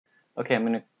Okay, I'm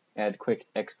going to add quick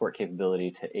export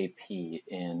capability to AP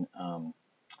in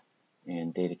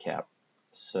Datacap.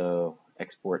 So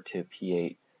export to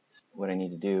P8. What I need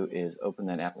to do is open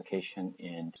that application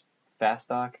in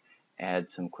FastDoc, add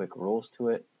some quick rules to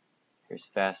it. Here's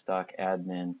FastDoc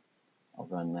admin. I'll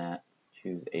run that.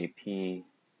 Choose AP,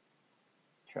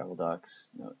 travel docs,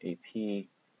 no AP,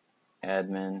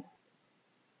 admin.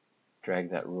 Drag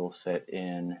that rule set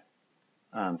in.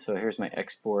 So here's my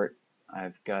export.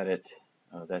 I've got it.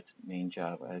 Oh, that's main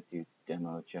job. I do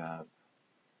demo job.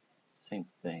 Same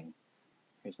thing.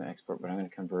 Here's my export, but I'm going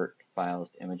to convert files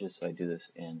to images, so I do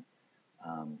this in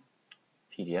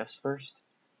PDFs first.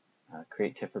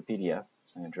 Create TIFF for PDF.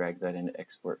 So I'm going to drag that into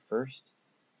export first.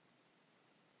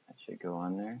 That should go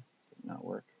on there. Did not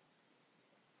work.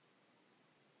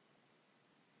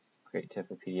 Create TIFF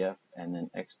for PDF, and then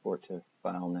export to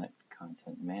Filenet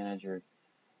Content Manager.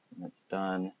 And that's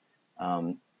done.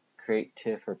 Create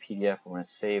TIFF for PDF. I want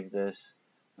to save this.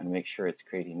 I'm going to make sure it's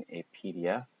creating a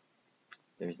PDF.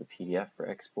 There's the PDF for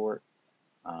export.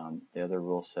 The other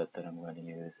rule set that I'm going to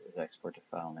use is export to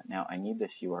Filenet. Now I need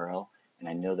this URL, and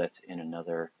I know that's in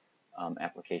another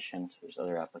application. So there's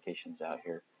other applications out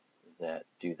here that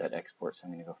do that export. So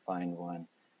I'm going to go find one.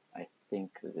 I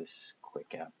think this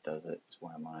Quick App does it. It's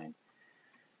one of mine.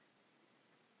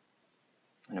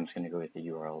 And I'm just going to go get the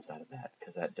URLs out of that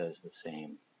because that does the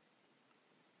same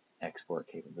export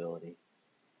capability.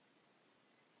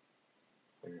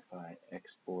 Verify,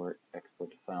 export,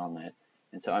 export to Filenet.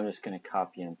 And so I'm just going to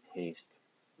copy and paste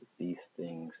these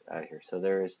things out here. So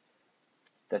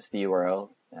that's the URL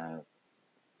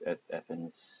at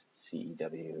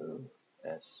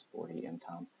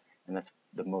FNCEWS40MTOM, and that's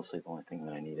mostly the only thing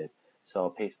that I needed. So I'll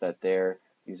paste that there.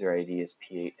 User ID is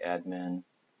P8admin.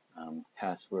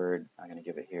 Password, I'm going to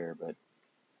give it here,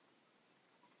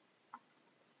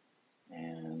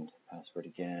 and password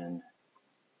again.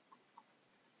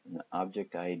 And the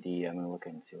object ID, I'm going to look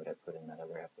and see what I put in that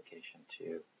other application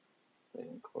too. I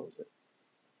didn't close it.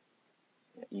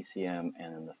 Yeah, ECM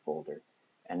and then the folder.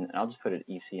 And I'll just put it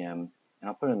ECM, and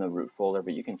I'll put it in the root folder,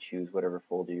 but you can choose whatever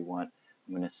folder you want.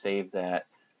 I'm going to save that.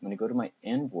 I'm going to go to my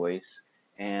invoice,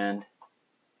 and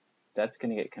that's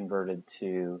going to get converted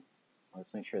to,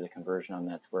 let's make sure the conversion on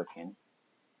that's working.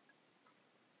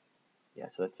 Yeah,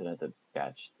 so that's at the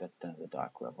batch, that's done at the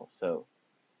doc level. So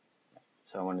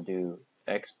I want to do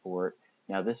export.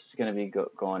 Now this is going to be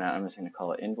going out. I'm just going to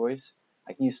call it invoice.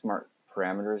 I can use smart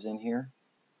parameters in here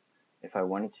if I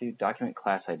wanted to. Document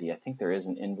class ID. I think there is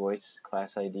an invoice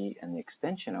class ID, and the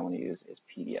extension I want to use is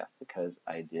PDF because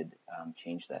I did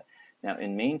change that. Now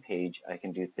in main page, I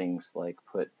can do things like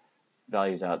put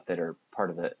values out that are part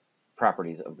of the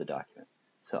properties of the document.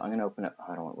 So I'm going to open up,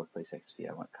 I don't want Workplace XP,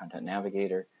 I want Content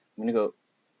Navigator. I'm going to go,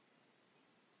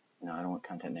 no, I don't want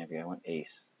Content Navigator, I want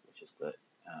ACE, which is the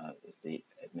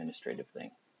administrative thing.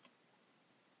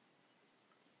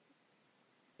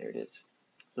 There it is.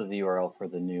 So the URL for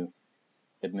the new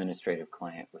administrative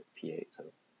client with P8. So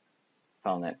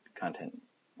Filenet Content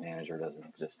Manager doesn't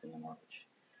exist anymore, which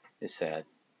is sad.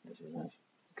 This isn't as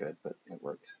good, but it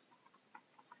works.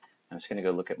 I'm just going to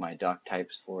go look at my doc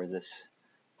types for this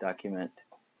document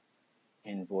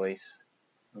invoice.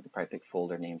 We can probably pick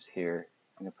folder names here.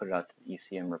 I'm going to put it out to the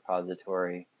ECM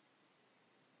repository.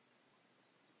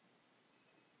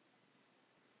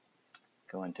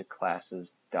 Go into classes,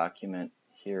 document.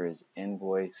 Here is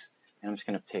invoice. And I'm just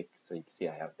going to pick, so you can see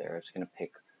I have there, I'm just going to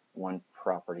pick one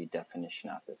property definition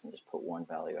out of this and just put one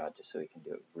value out just so we can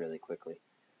do it really quickly.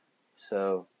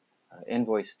 So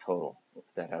invoice total, we'll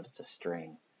put that out, it's a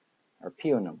string. Or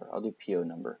PO number, I'll do PO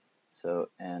number. So,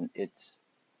 and it's,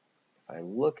 if I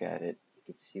look at it, you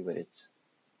can see what it's,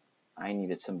 I need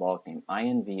a symbolic name,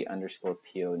 INV underscore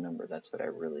PO number, that's what I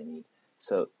really need.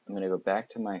 So I'm going to go back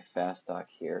to my FastDoc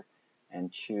here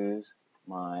and choose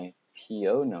my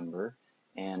PO number,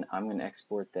 and I'm going to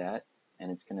export that,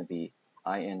 and it's going to be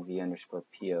INV underscore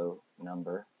PO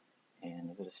number. And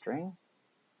is it a string?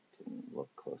 Didn't look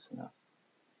close enough.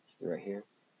 Should be right here.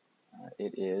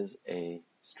 It is a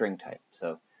string type,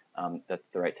 so that's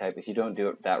the right type. If you don't do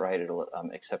it that right, it'll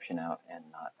exception out and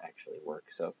not actually work.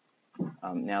 So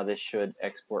now this should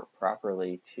export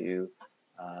properly to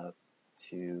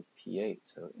P8.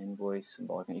 So invoice,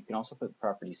 symbolic. And you can also put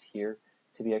properties here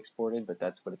to be exported, but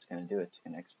that's what it's going to do. It's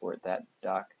going to export that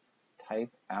doc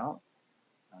type out.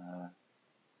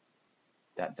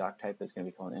 That doc type is going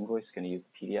to be called invoice. It's going to use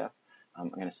the PDF. I'm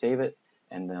going to save it,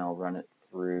 and then I'll run it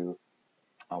through.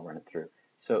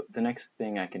 So the next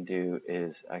thing I can do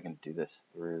is I can do this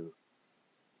through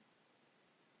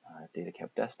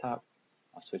Datacap Desktop.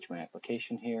 I'll switch my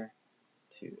application here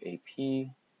to AP,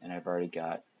 and I've already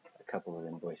got a a couple of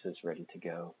invoices ready to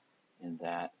go in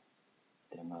that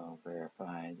demo.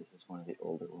 Verify. This is one of the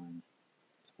older ones.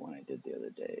 It's one I did the other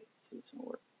day, so this won't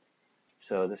work.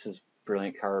 So this is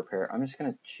Brilliant Car Repair. I'm just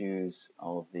going to choose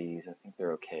all of these. I think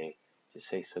they're okay. Just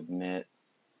say submit.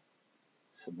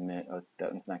 Submit. Oh,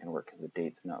 that one's not going to work because the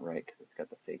date's not right because it's got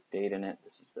the fake date in it.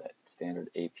 This is that standard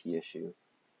AP issue.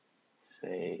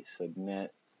 Say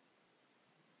submit.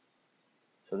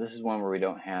 So this is one where we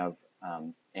don't have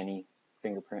any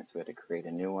fingerprints. We had to create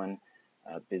a new one.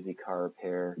 Busy car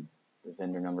repair. The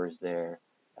vendor number is there.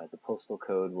 The postal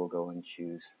code we'll go and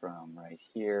choose from right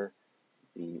here.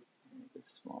 Make this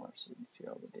smaller so you can see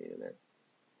all the data there.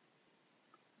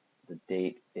 The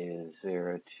date is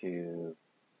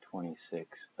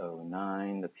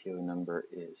 02/26/09. The PO number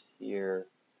is here.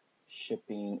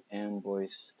 Shipping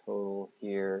invoice total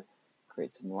here.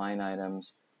 Create some line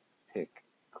items. Pick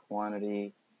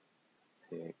quantity.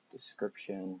 Pick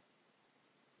description.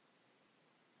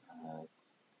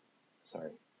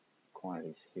 Sorry,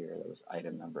 quantities here. That was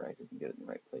item number. I didn't get it in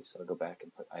the right place, so I'll go back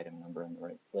and put item number in the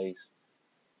right place.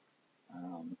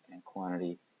 And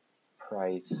quantity,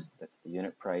 price, that's the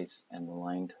unit price, and the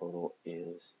line total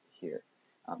is here.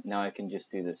 Now I can just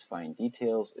do this find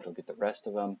details. It'll get the rest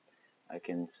of them. I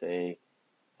can say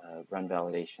run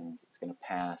validations. It's going to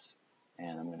pass,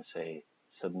 and I'm going to say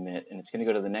submit, and it's going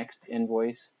to go to the next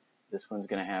invoice. This one's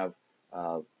going to have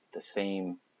the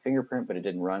same fingerprint, but it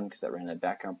didn't run because that ran that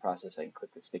background process. I can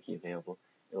click the sticky available.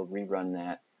 It'll rerun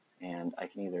that, and I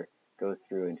can either go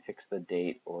through and fix the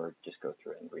date or just go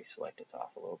through and reselect it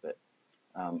off a little bit.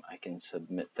 I can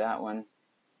submit that one.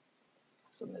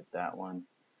 Submit that one.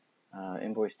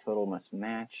 Invoice total must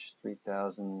match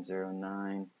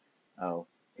 3,009. Oh,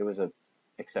 it was a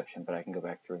exception, but I can go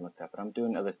back through and look that. But I'm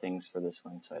doing other things for this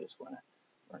one, so I just want to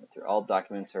run it through. All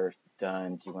documents are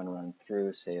done. Do you want to run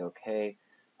through? Say OK.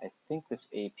 I think this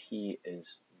AP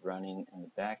is running in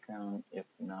the background. If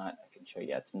not, I can show you.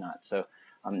 Yeah, it's not. So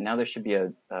now there should be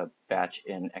a batch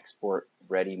in export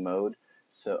ready mode.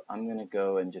 So I'm going to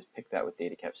go and just pick that with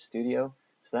Datacap Studio.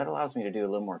 So that allows me to do a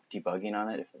little more debugging on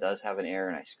it. If it does have an error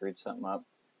and I screwed something up,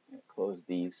 I'm going to close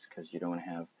these because you don't want to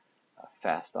have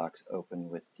FastDocs open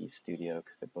with the Studio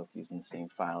because they're both using the same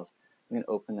files. I'm going to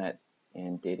open that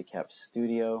in Datacap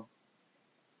Studio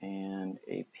and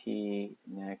AP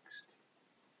next.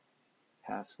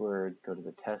 Password, go to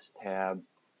the test tab.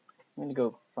 I'm going to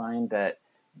go find that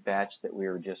batch that we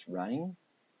were just running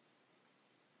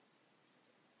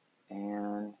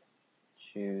and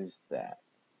choose that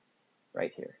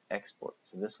right here, export.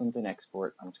 So this one's in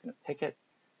export. I'm just going to pick it,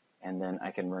 and then I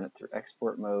can run it through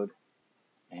export mode,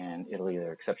 and it'll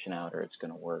either exception out or it's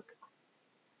going to work.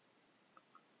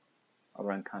 I'll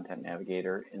run Content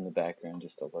Navigator in the background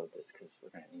just to load this because we're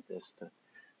going to need this to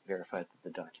verify that the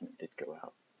document did go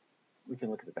out. We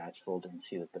can look at the batch folder and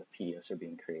see that the PDFs are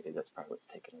being created. That's probably what's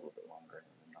taking a little bit longer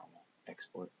than the normal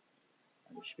export.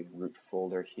 And there should be a root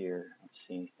folder here. I don't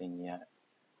see anything yet.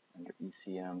 Under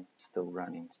ECM, still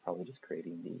running. It's probably just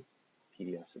creating the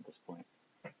PDFs at this point.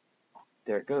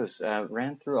 There it goes.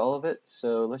 Ran through all of it.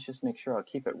 So let's just make sure I'll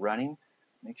keep it running.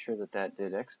 Make sure that that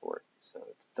did export. So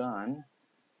it's done.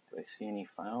 Do I see any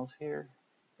files here?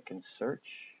 I can search.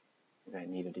 If I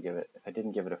needed to give it, if I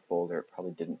didn't give it a folder, it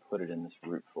probably didn't put it in this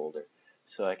root folder.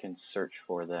 So I can search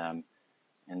for them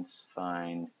and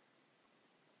find,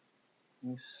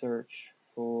 let me search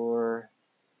for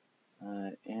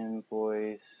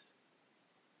invoice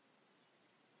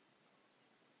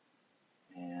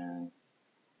and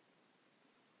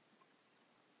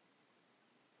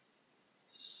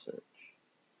search.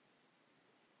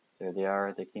 There they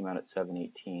are. They came out at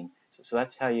 718. So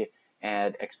that's how you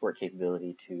add export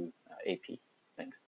capability to AP. Thanks.